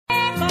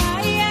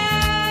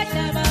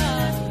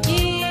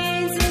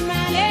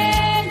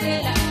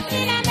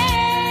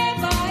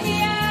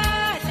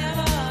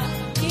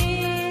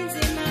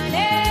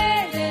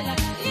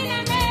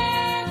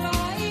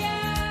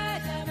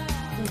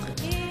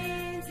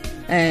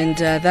And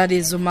that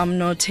is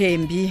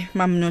Mamnothembi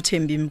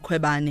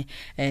Mkhwebane,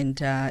 and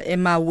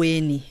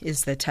Emaweni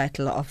is the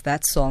title of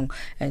that song.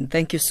 And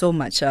thank you so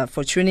much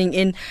for tuning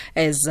in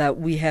as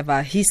we have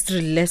a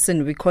history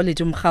lesson. We call it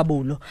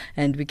Umrhabulo,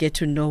 and we get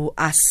to know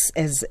us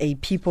as a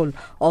people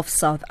of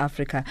South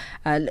Africa.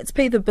 Let's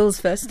pay the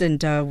bills first,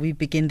 and we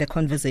begin the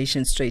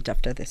conversation straight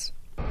after this.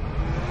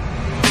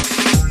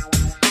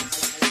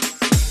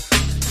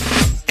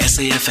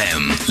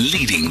 SAFM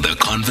leading the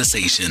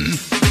conversation.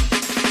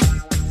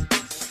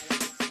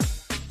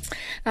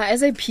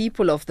 As a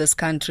people of this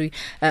country,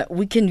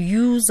 we can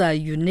use our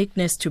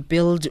uniqueness to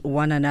build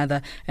one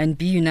another and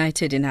be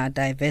united in our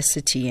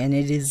diversity. And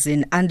it is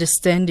in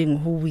understanding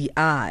who we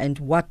are and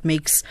what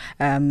makes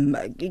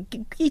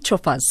each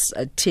of us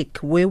tick,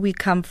 where we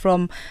come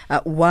from,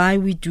 why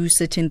we do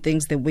certain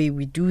things the way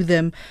we do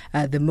them.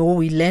 The more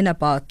we learn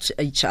about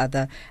each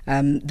other,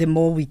 the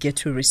more we get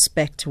to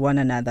respect one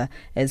another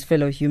as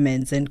fellow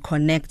humans and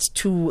connect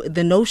to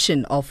the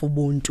notion of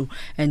Ubuntu.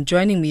 And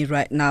joining me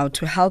right now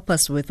to help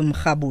us with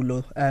Umrhabulo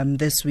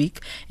this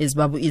week is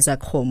Babu Izak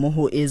Khomo,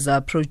 who is a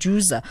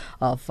producer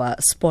of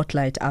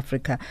Spotlight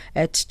Africa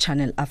at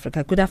Channel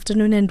Africa. Good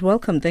afternoon and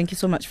welcome. Thank you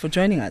so much for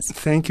joining us.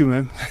 Thank you,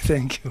 ma'am.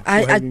 Thank you.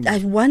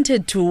 I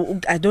wanted to,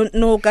 I don't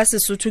know, but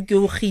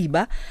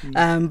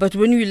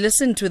when you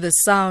listen to the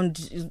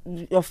sound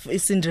of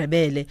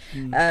Ndebele,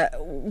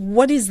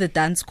 what is the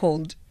dance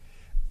called?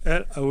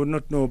 I would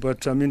not know,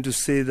 but I mean to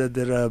say that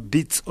there are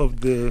bits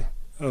of the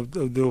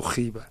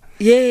Okhiba.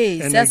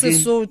 Yes, that's a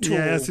Sotho.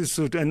 Yeah, that's a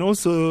Sotho. And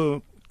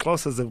also,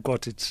 Xhosas have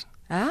got it.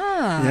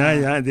 Ah.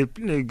 Yeah, they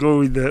go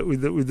with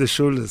the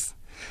shoulders.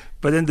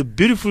 But then the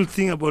beautiful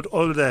thing about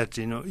all that,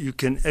 you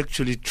can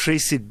actually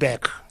trace it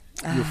back.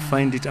 You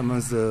find it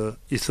amongst the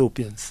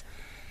Ethiopians.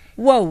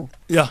 Whoa.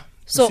 Yeah.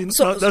 So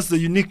that's the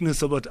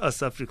uniqueness about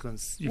us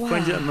Africans. You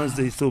find it amongst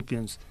the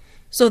Ethiopians.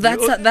 So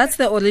that's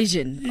the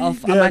origin of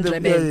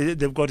Ndebele.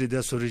 They've got it,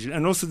 that's origin.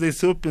 And also the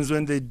Ethiopians,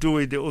 when they do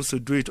it, they also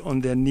do it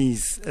on their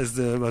knees as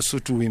the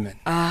Basotho women.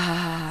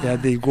 Yeah,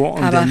 they go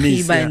on their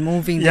knees. And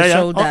moving the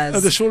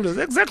shoulders. The shoulders,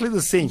 exactly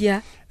the same.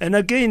 Yeah. And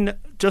again,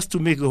 just to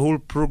make the whole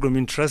program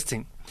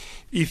interesting,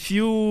 if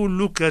you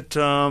look at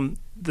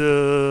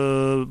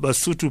the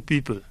Basotho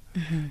people,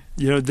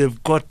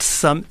 they've got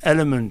some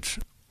element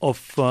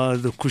of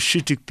the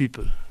Cushitic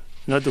people.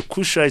 Now, the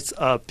Cushites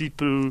are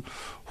people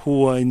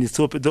who are in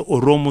Ethiopia, the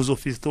Oromos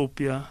of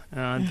Ethiopia,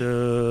 and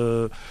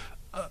the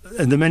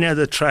many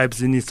other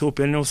tribes in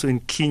Ethiopia and also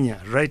in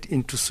Kenya, right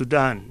into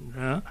Sudan,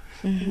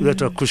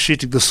 that are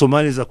Cushitic. The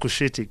Somalis are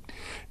Cushitic.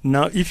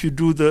 Now, if you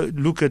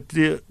look at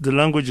the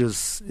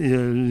languages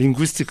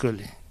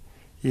linguistically,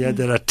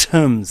 there are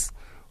terms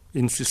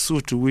in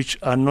Sesotho which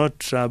are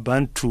not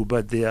Bantu,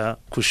 but they are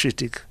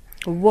Cushitic.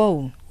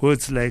 Whoa.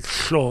 Words like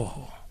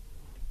Hlo,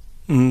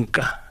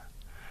 Nka,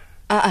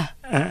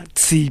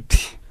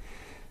 Tsipi.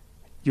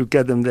 You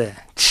get them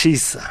there.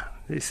 Chisa,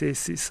 they say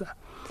Sisa.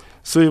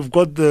 So you've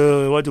got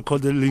what you call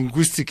the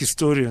linguistic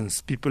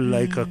historians, people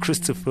like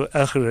Christopher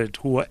Eckert,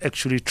 who are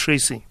actually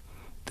tracing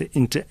the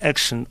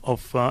interaction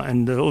of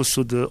and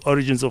also the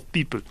origins of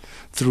people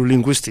through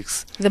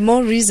linguistics. The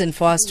more reason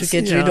for us to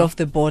get rid of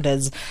the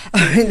borders.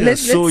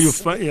 So you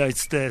find,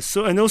 it's there.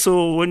 So and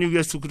also when you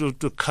get to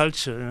the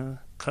culture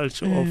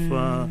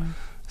of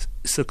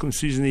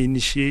circumcision,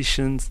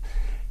 initiations,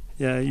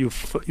 you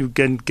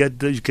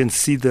can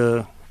see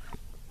the.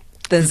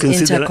 There's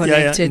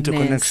interconnectedness.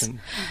 Interconnection.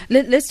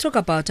 Let's talk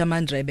about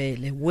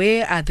Ndebele.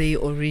 Where are they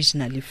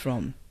originally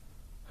from?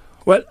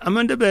 Well,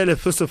 Ndebele,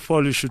 first of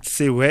all, you should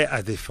say where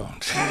are they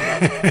found?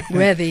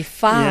 Where they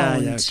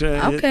found?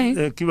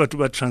 Okay.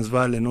 Kibatuba,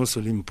 Transvaal, and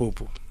also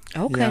Limpopo.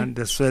 Okay. Yeah,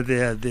 that's where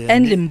they are.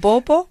 And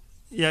Limpopo?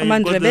 Yeah,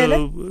 you've got the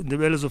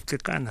Ndebeles of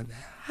Tekana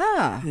there.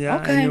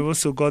 Okay. And you've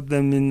also got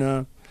them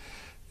in...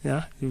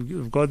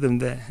 you've got them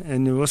there,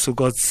 and you've also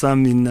got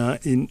some in. I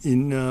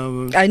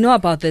know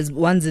about the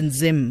ones in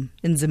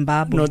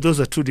Zimbabwe. No, those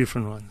are two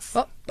different ones.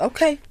 Oh,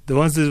 okay. The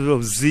ones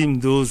of Zim,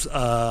 those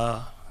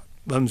are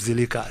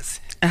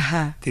Bamzilikazi.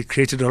 They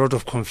created a lot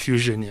of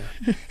confusion here.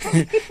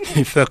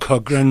 In fact,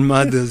 our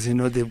grandmothers,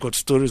 they've got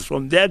stories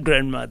from their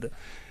grandmother.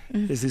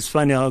 It's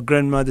funny. Our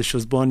grandmother, she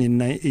was born in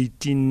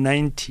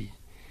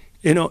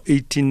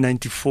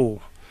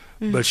 1894,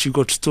 but she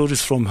got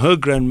stories from her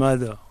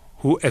grandmother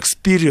who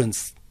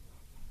experienced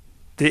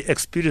the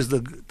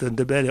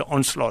Ndebele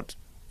onslaught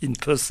in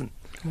person.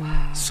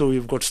 Wow. So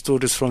we've got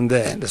stories from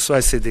there. That's why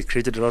I say they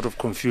created a lot of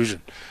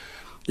confusion.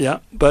 Yeah,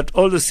 but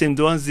all the same,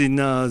 the ones in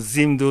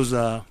Zim, those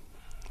are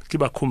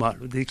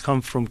Kibakumalu. They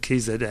come from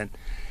KZN.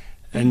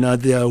 And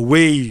their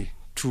way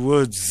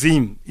towards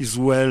Zim is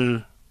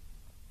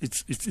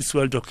it's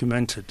well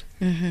documented.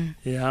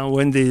 Yeah,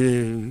 when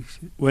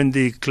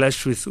they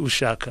clashed with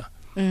Ushaka,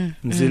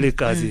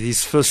 Mzilikazi,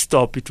 his first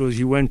stop,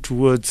 he went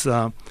towards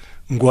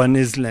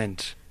Ngwane's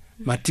land,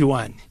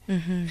 Matiwani.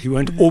 He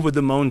went over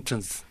the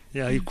mountains.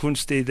 Yeah, he couldn't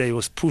stay there. He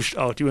was pushed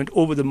out. He went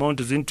over the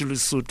mountains into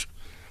Lesotho.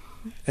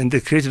 And they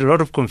created a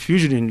lot of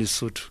confusion in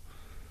Lesotho.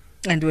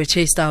 And were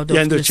chased out of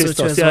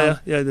Lesotho as well.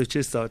 Yeah, they were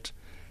chased out.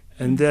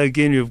 And there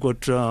again, you've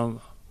got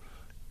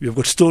We have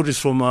got stories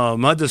from our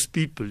mother's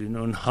people,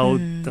 on how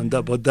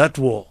about that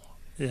war.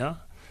 Yeah.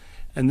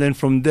 And then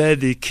from there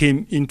they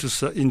came into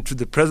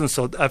the present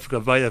South Africa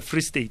via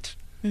Free State.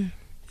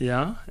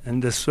 Yeah,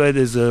 and that's why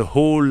there's a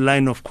whole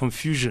line of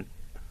confusion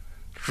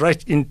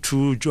right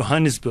into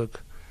Johannesburg.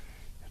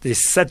 They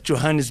set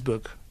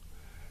Johannesburg.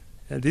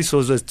 And this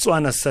was a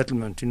Tswana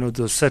settlement.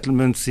 Those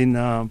settlements in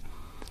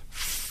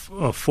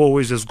Four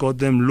Ways has got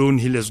them, Lone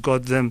Hill has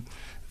got them.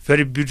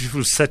 Very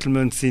beautiful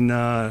settlements in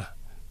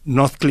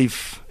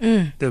Northcliffe.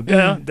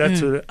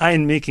 That's an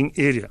iron-making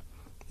area.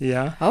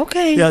 Yeah.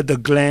 Okay. Yeah, the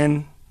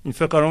Glen. In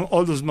fact, around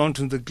all those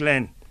mountains, the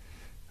Glen,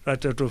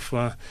 right out of...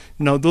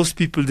 now, those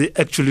people, they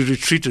actually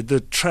retreated. The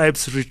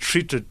tribes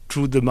retreated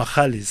to the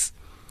Mahalis.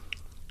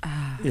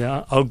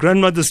 Yeah, our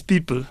grandmother's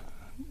people,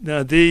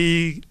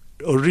 they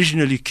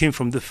originally came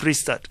from the Free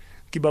State,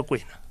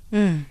 Kibakwena.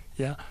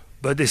 Yeah,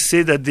 but they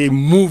say that they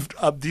moved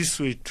up this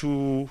way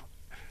to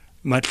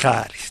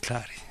Matlari.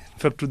 In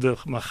fact, to the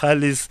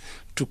Mahalis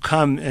to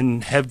come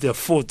and have their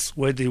forts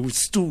where they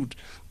withstood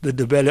the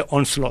Ndebele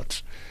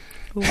onslaught.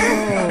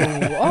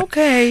 Whoa,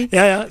 okay.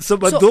 Yeah. So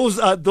those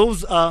are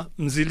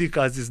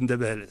Mzilika's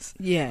Ndebeles.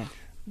 Yeah.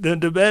 The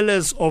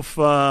Ndebeles of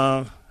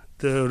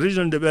the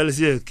original Ndebeles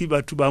here,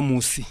 Kibatuba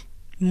Musi.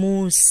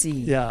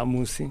 Musi. Yeah,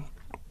 Musi.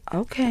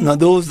 Okay. Now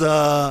those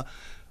are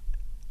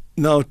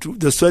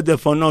the sweat they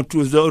found out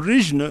was the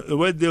original,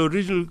 where the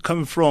original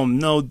come from.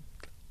 Now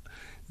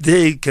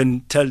they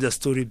can tell the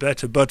story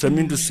better. But I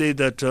mean to say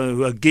that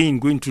again,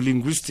 going to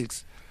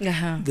linguistics.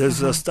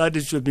 There's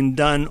studies that have been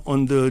done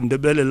on the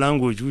Ndebele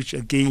language, which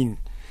again,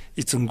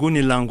 it's a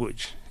Nguni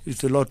language.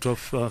 It's a lot of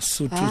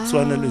Sotho,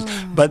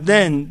 Tswana. But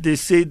then they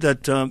say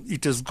that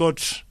it has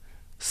got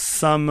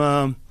some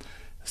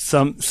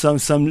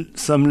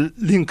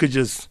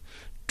linkages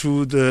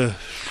to the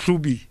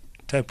Hlubi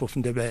type of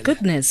Ndebele.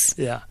 Goodness.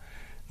 Yeah.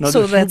 Now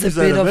so that's a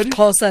bit of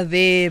Xhosa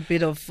there, a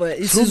bit of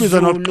Hlubis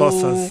are not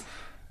Xhosas.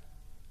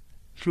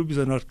 Hlubis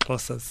are not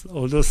Xhosas,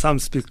 although some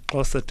speak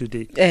Xhosa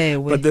today.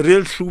 But the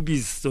real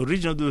Hlubis, the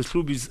original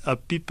Hlubis, are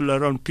people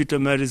around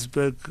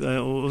Pietermaritzburg,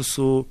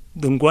 also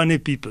the Ngwane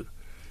people.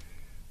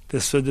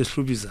 That's where the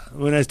Hlubis are.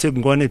 When I say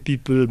Ngwane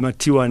people,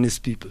 Matiwanis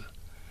people.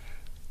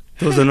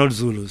 Those are not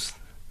Zulus.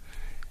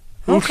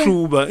 Okay.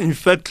 In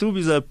fact,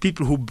 Hlubis are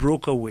people who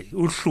broke away.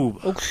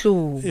 Ukluba.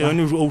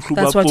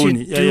 That's what you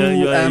do.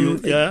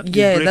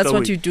 That's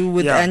what you do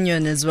with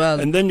Onion as well.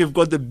 And then you've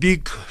got the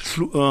big...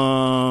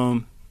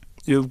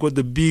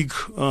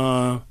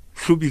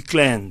 Hlubi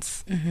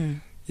clans,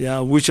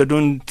 which I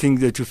don't think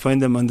that you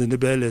find them on the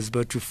Ndebeles,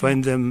 but you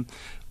find them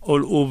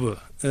all over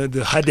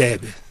the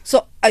Hadebe.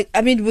 So,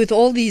 I mean, with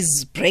all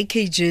these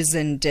breakages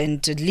and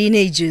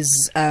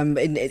lineages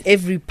in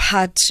every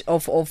part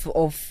of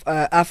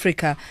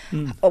Africa,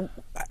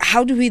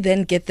 how do we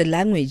then get the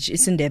language?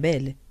 It's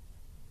Ndebele.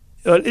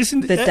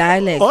 The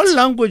dialect. All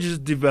languages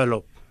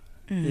develop.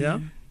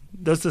 Yeah.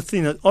 That's the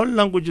thing, that all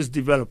languages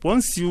develop.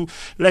 Once you,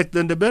 like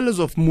the Ndebeles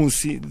of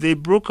Musi, they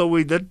broke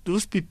away. That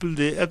those people,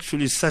 they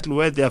actually settle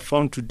where they are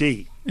found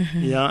today.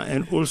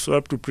 And also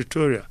up to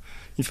Pretoria.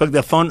 In fact,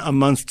 they're found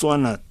amongst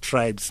Tswana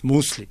tribes,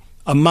 mostly.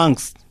 And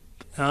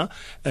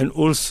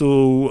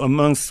also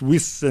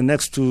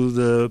next to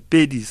the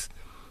Pedis.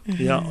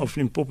 Of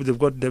Limpopo, they've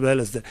got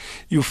Ndebeles there.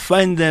 You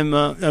find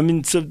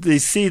them, so they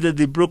say that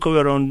they broke away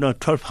around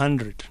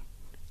 1200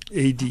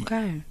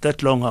 AD,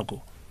 that long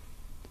ago.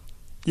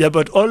 Yeah,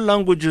 but all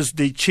languages,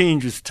 they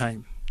change with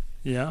time.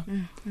 Yeah.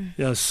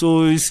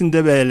 So it's in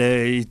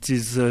Ndebele,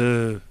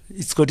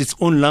 it's got its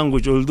own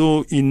language.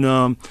 Although in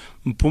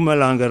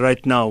Mpumalanga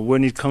right now,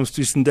 when it comes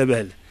to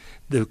Ndebele,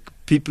 the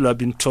people have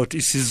been taught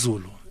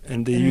isiZulu,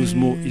 and they use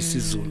more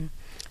isiZulu.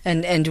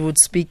 And would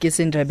speak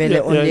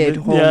isiNdebele only at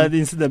home. Yeah, the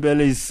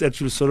isiNdebele is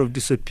actually sort of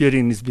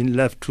disappearing. It's been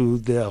left to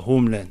their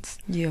homelands.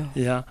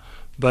 Yeah.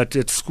 But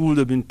at school,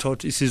 they've been taught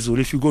isiZulu.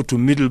 If you go to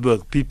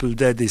Middelburg, people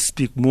there, they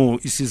speak more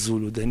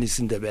isiZulu than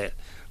isiNdebele,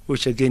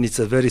 which again, it's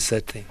a very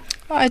sad thing.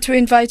 All right, we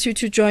invite you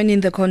to join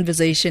in the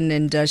conversation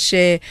and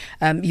share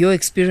your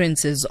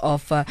experiences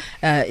of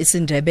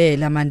isiNdebele,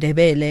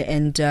 Mandebele,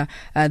 and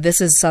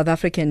this is South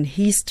African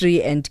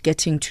history and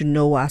getting to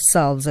know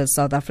ourselves as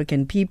South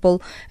African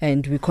people,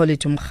 and we call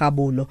it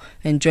Umrhabulo.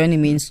 And joining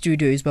me in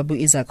studio is Babu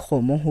Izak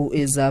Khomo, who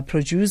is a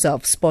producer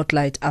of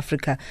Spotlight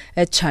Africa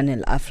at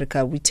Channel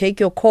Africa. We take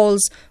your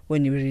calls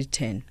when you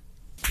return.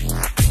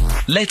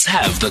 Let's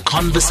have the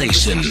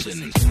conversation.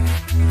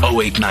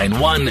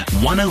 0891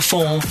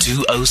 104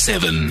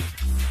 207.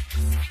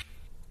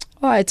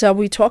 All right,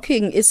 we're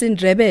talking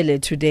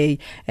isiNdebele today,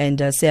 and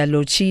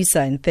Siyalochisa,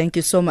 and thank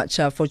you so much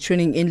for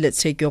tuning in.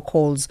 Let's take your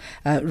calls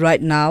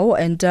right now,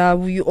 and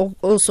you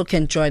also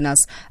can join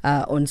us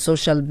on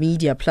social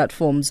media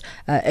platforms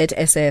at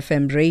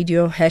SAFM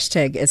Radio,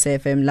 hashtag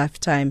SAFM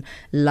Lifetime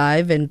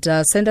Live, and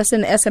send us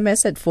an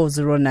SMS at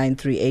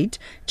 40938,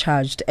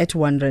 charged at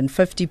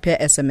 150 per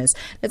SMS.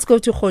 Let's go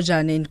to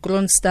Khojane in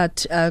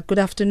Kronstadt. Good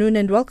afternoon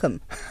and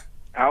welcome.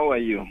 How are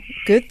you?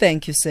 Good,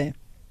 thank you, sir.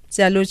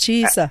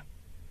 Siyalochisa.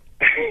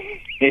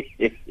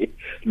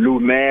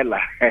 Lumela.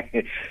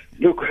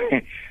 Look,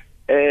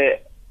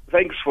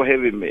 thanks for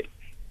having me.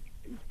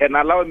 And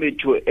allow me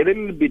to a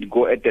little bit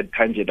go at a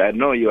tangent. I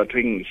know you are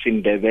talking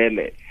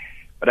Ndebele,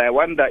 but I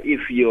wonder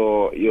if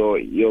your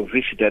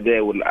visitor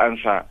there will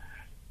answer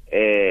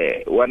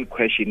one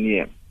question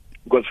here.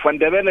 Because for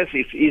Ndebeles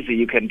is easy,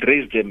 you can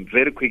trace them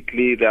very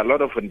quickly. There are a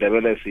lot of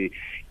Ndebeles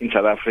in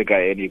South Africa,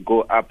 and you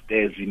go up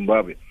there,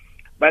 Zimbabwe.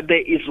 But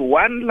there is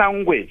one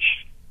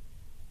language.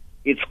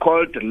 It's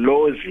called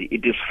Lozi.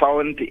 It is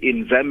found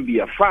in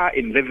Zambia, far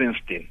in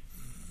Livingstone.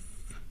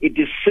 It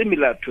is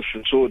similar to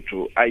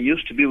Sesotho. I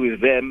used to be with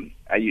them.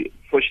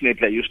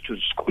 Fortunately, I used to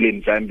school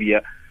in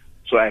Zambia,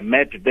 so I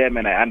met them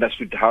and I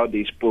understood how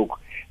they spoke.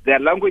 Their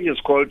language is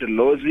called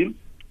Lozi.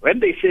 When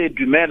they say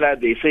Dumela,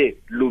 they say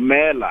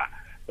Lumela.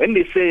 When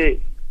they say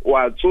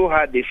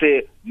Watsoha, they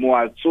say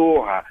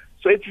Moatsoha.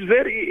 So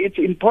it's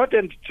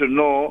important to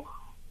know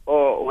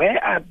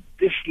where are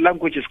these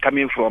languages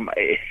coming from.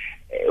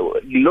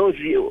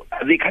 Lozi,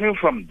 are they coming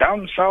from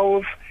down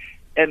south?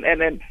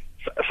 And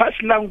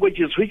such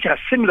languages which are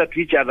similar to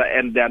each other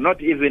and they are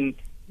not even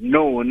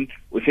known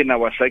within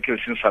our circles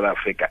in South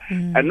Africa.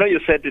 I know you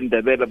said in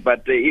Ndebele,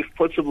 but if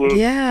possible...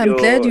 Yeah, I'm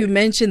glad you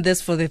mentioned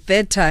this for the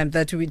third time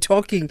that we're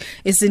talking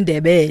is in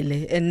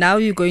Ndebele, and now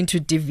you're going to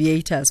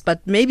deviate us.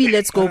 But maybe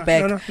let's go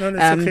back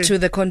okay. to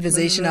the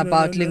conversation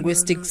about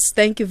linguistics.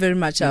 Thank you very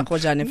much,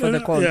 Khojane, for the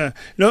call. Yeah,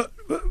 no,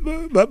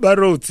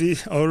 Baroti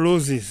or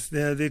Lozis,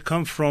 they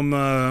come from,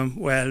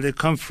 they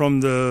come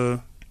from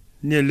the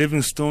near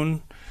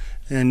Livingstone,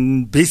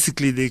 and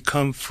basically they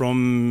come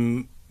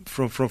from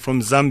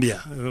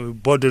Zambia,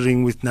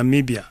 bordering with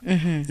Namibia,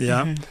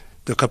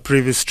 the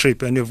Caprivi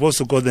Strip, and you've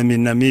also got them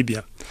in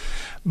Namibia.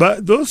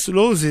 But those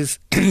Lozis,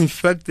 in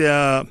fact, they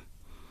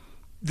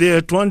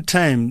at one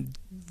time,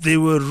 they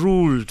were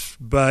ruled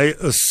by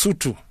a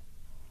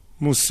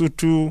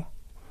Musutu,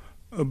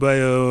 by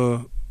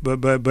a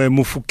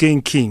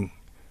Mufukeng king,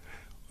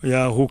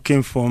 who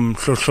came from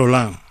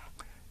Hlohlolang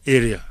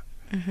area.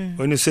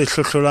 When you say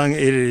Hlohlolang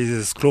area,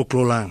 it's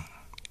Kloklolang,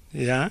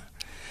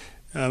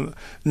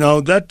 now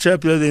that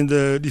chapter in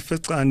the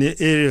Difekane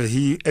area,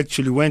 he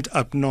actually went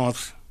up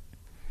north,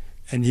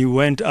 and he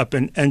went up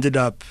and ended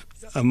up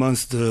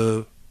amongst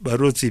the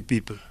Barotsi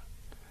people.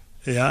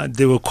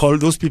 They were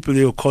called, those people,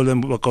 they were called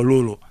them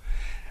Bakalolo.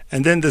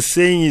 And then the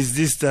saying is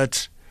this,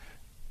 that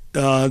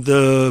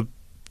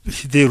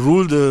they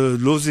ruled the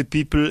Lozi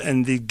people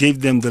and they gave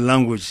them the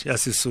language,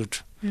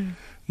 Asisut.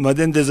 But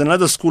then there's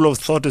another school of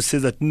thought that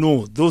says that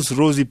no, those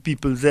Rosi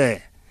people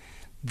there,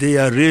 they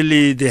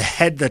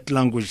had that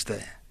language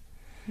there.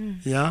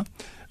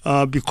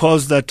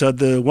 Because that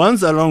the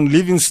ones along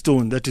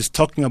Livingstone that is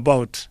talking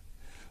about,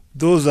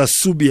 those are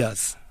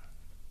Subias.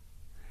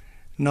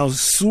 Now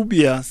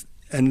Subias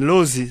and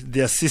Lozi,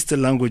 they are sister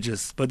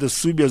languages, but the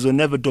Subias were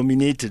never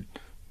dominated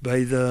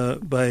by the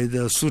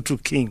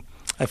Sutu king.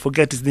 I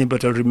forget his name,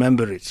 but I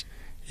remember it.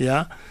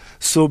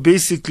 So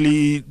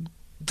basically,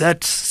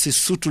 that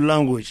Sesotho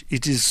language,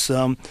 it is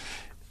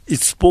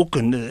it's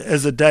spoken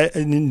as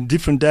in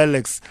different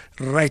dialects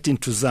right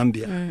into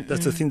Zambia.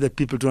 That's the thing that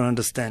people don't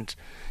understand.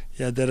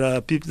 There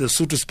are people, the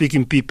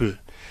Sotho-speaking people.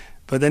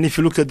 But then if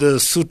you look at the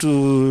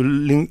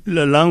Sotho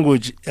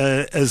language,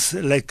 as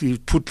like you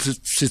put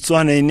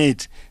Setswana in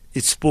it,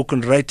 it's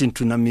spoken right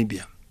into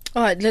Namibia.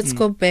 All right, let's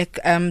go back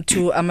to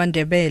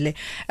Ndebele.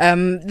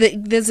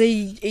 There's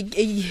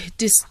a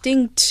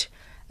distinct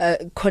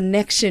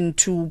connection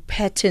to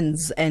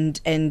patterns and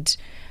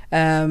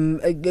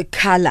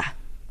color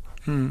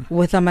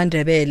with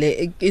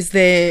Ndebele. Is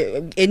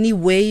there any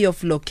way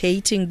of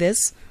locating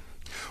this?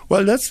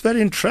 Well, that's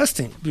very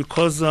interesting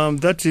because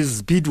that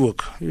is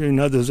beadwork, in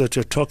others that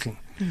you're talking.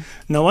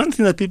 Now, one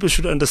thing that people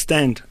should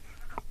understand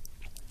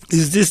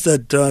is this,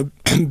 that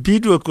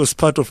beadwork was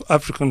part of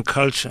African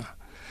culture.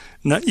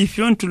 Now, if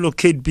you want to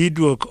locate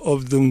beadwork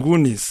of the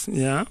Ngunis,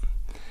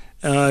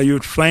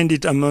 you'd find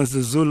it amongst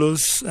the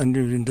Zulus and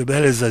in the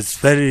Ndebele. It's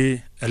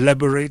very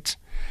elaborate.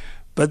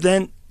 But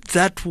then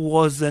that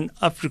was an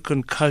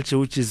African culture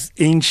which is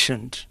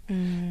ancient.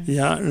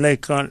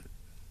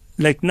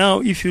 Like now,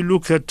 if you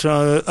look at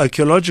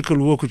archaeological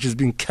work which is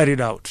being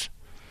carried out,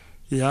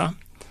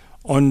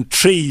 on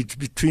trade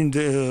between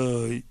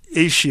the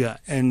Asia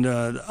and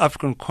the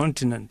African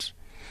continent,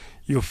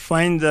 you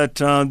find that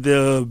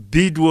the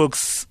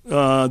beadworks,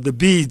 the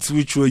beads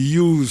which were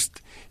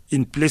used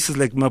in places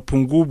like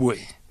Mapungubwe,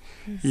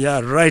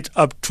 right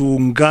up to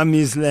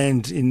Ngami's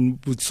land in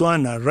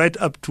Botswana, right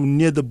up to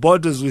near the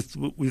borders with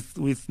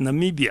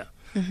Namibia,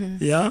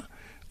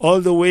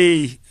 all the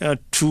way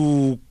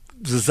to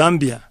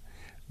Zambia.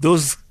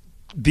 Those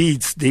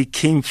beads, they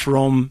came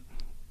from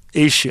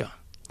Asia.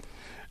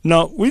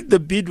 Now, with the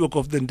beadwork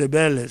of the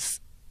Ndebeles,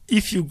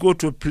 if you go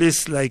to a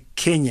place like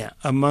Kenya,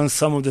 among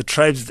some of the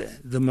tribes there,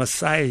 the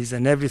Maasais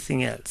and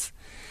everything else,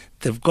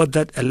 they've got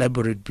that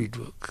elaborate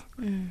beadwork.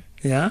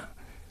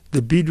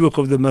 The beadwork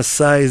of the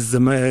Maasais,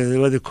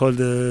 what they call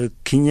the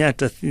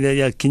Kenyatta,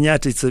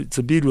 Kenyatta, it's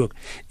a beadwork.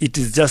 It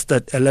is just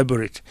that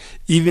elaborate.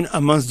 Even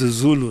amongst the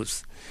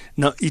Zulus,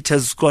 now it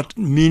has got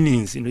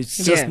meanings. It's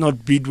just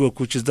not beadwork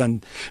which is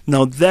done.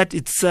 Now that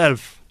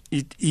itself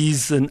it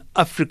is an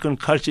African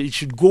culture. It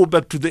should go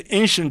back to the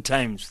ancient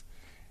times.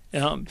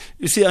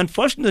 You see,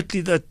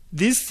 unfortunately, that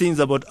these things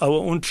about our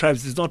own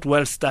tribes is not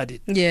well studied.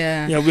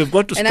 Yeah, we've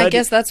got to study. And I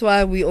guess that's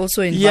why we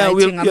also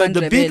inviting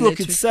the beadwork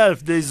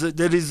itself. There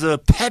is a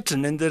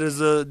pattern, and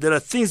there are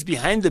things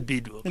behind the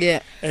beadwork.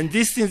 Yeah, and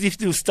these things,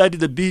 if you study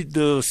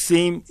the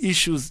same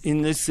issues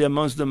in, let's say,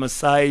 amongst the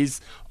Maasais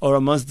or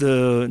amongst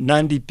the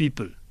Nandi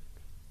people,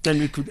 then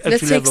we could actually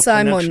let's take have a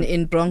Simon connection.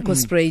 in Bronco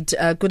Parade.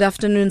 Good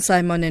afternoon,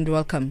 Simon, and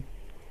welcome.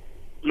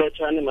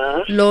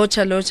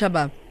 Locha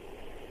baba.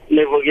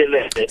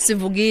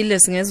 Sivugile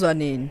singezwa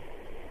nini?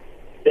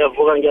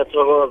 Siyavuka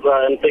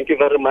ngiyathokoza, and thank you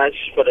very much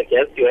for the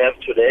guest you have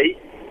today.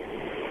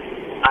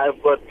 I've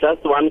got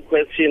just one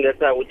question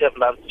that I would have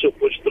loved to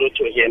push through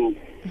to him.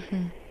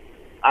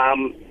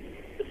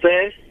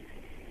 Sir,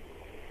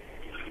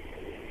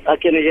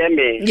 can you hear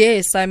me?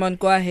 Yes, Simon,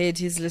 go ahead.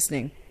 He's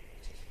listening.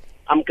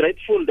 I'm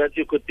grateful that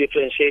you could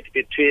differentiate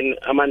between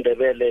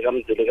Ndebele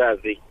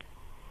kaMzilikazi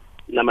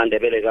na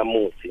Ndebele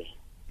kaMusi.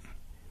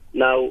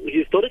 Now,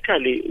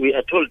 historically, we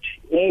are told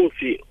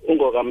Umusi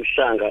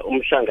ungokamhlanga,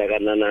 umhlanga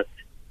kananasi.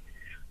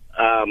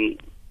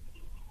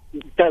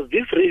 Does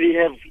this really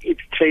have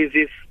its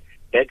traces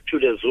back to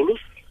the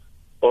Zulus,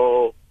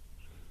 or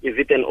is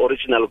it an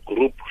original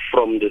group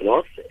from the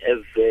north, as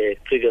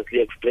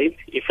previously explained?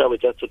 If I were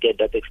just to get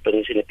that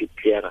explanation a bit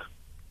clearer.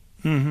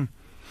 Mm-hmm.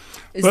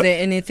 Is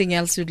there anything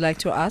else you'd like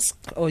to ask,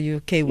 or are you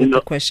okay with the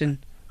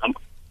question?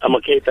 I'm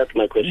okay. That's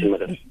my question,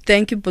 madam.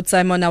 Thank you, but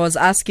Simon, I was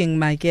asking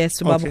my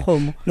guest, Babu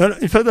Khomo. No,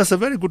 in fact, that's a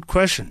very good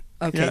question.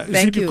 Okay,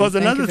 thank you. Because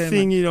another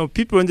thing,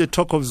 people when they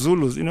talk of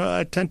Zulus,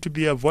 I tend to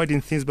be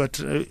avoiding things, but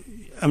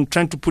I'm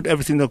trying to put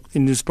everything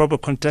in its proper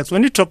context.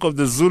 When you talk of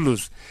the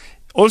Zulus,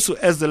 also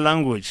as the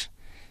language,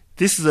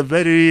 this is a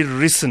very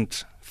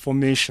recent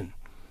formation.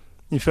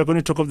 In fact, when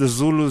you talk of the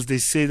Zulus, they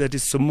say that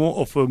it's more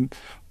of a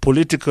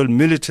political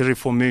military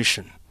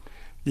formation.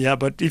 Yeah,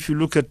 but if you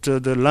look at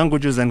the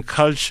languages and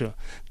culture,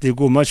 they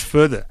go much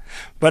further.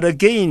 But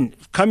again,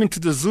 coming to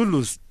the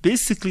Zulus,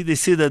 basically they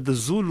say that the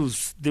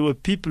Zulus, they were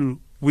people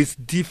with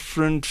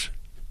different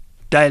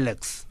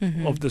dialects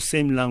of the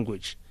same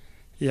language.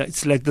 Yeah,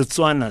 it's like the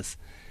Tswanas.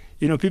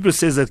 People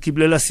say that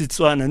Kiblela si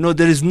Tswana. No,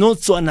 there is no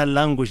Tswana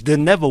language. There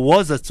never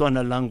was a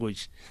Tswana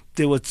language.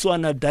 There were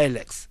Tswana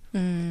dialects.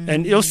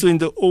 And also in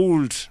the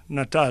old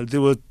Natal, there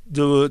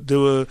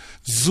were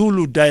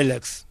Zulu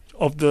dialects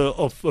of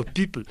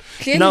people.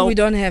 Clearly, now, we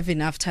don't have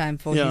enough time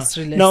for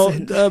history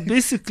lesson. Now,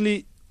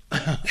 basically,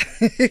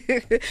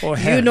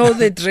 you know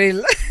the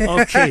drill.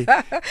 Okay.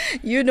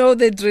 You know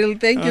the drill.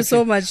 Thank you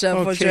so much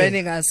for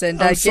joining us.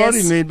 And I'm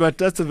sorry, mate, but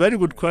that's a very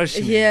good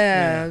question.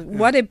 Yeah.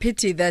 What a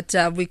pity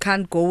that we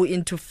can't go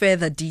into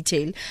further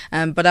detail.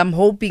 But I'm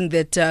hoping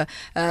that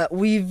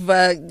we've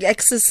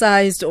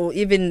exercised or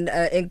even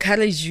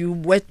encouraged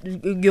you.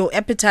 Your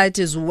appetite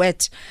is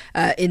wet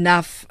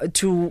enough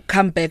to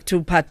come back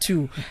to part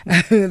 2.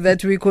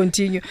 That we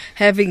continue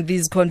having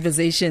these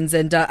conversations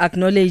and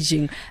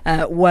acknowledging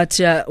what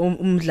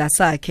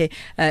Umdlasake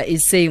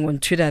is saying on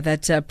Twitter,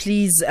 that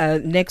please,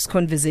 next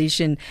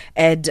conversation,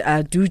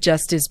 do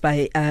justice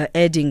by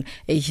adding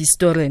a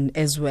historian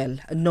as well.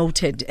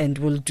 Noted, and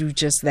we'll do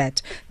just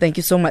that. Thank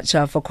you so much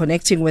for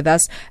connecting with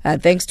us.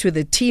 Thanks to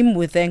the team.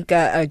 We thank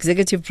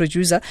executive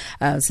producer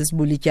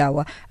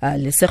Sisbulikyawa,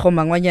 Lesego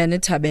Mangwanyane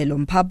Tabelo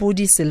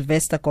Mpabudi,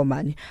 Sylvester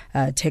Komani,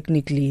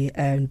 technically,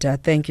 and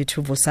thank you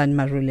to Vosan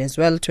Marule as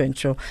well to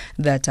ensure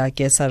that our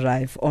guests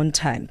arrive on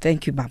time.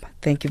 Thank you, Baba.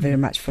 Thank you very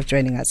much for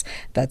joining us.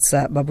 That's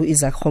Babu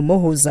Izak Khomo,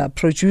 who's a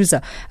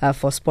producer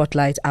for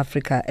Spotlight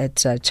Africa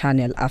at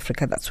Channel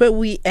Africa. That's where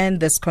we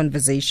end this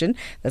conversation.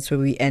 That's where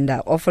we end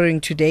our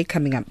offering today.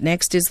 Coming up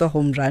next is the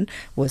home run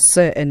with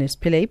Sir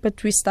Ernest Pillay,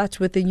 but we start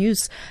with the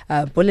news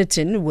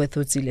bulletin with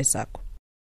Utsile Sako.